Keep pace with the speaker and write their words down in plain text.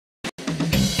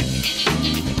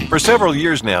For several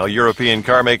years now, European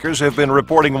car makers have been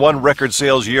reporting one record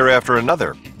sales year after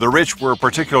another. The rich were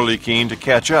particularly keen to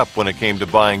catch up when it came to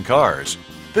buying cars.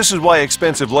 This is why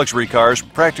expensive luxury cars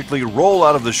practically roll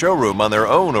out of the showroom on their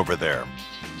own over there.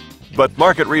 But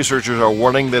market researchers are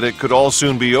warning that it could all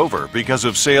soon be over. Because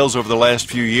of sales over the last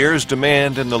few years,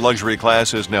 demand in the luxury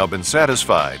class has now been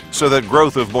satisfied, so that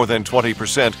growth of more than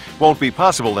 20% won't be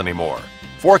possible anymore.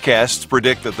 Forecasts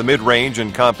predict that the mid-range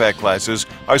and compact classes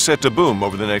are set to boom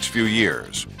over the next few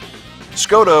years.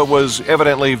 Skoda was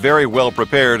evidently very well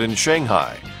prepared in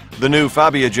Shanghai. The new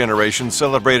Fabia generation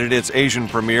celebrated its Asian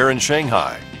premiere in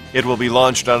Shanghai. It will be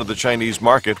launched onto the Chinese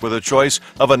market with a choice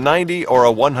of a 90 or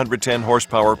a 110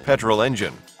 horsepower petrol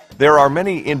engine. There are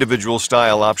many individual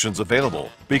style options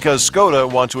available because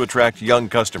Skoda want to attract young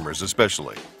customers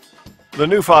especially. The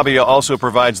new Fabia also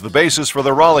provides the basis for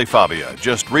the Raleigh Fabia,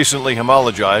 just recently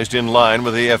homologized in line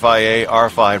with the FIA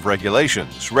R5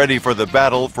 regulations, ready for the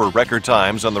battle for record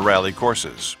times on the rally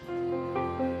courses.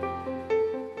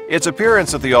 Its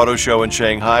appearance at the auto show in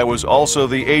Shanghai was also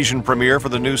the Asian premiere for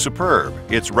the new Superb.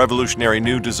 Its revolutionary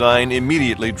new design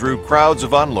immediately drew crowds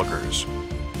of onlookers.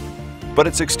 But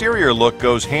its exterior look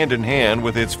goes hand in hand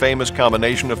with its famous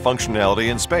combination of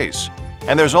functionality and space.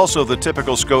 And there's also the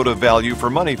typical Skoda value for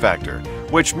money factor,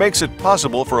 which makes it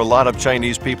possible for a lot of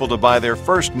Chinese people to buy their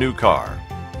first new car.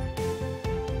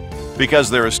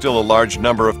 Because there is still a large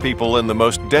number of people in the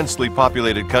most densely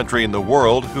populated country in the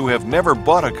world who have never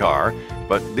bought a car,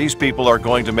 but these people are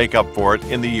going to make up for it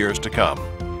in the years to come.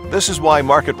 This is why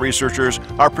market researchers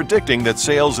are predicting that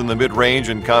sales in the mid-range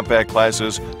and compact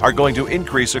classes are going to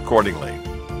increase accordingly.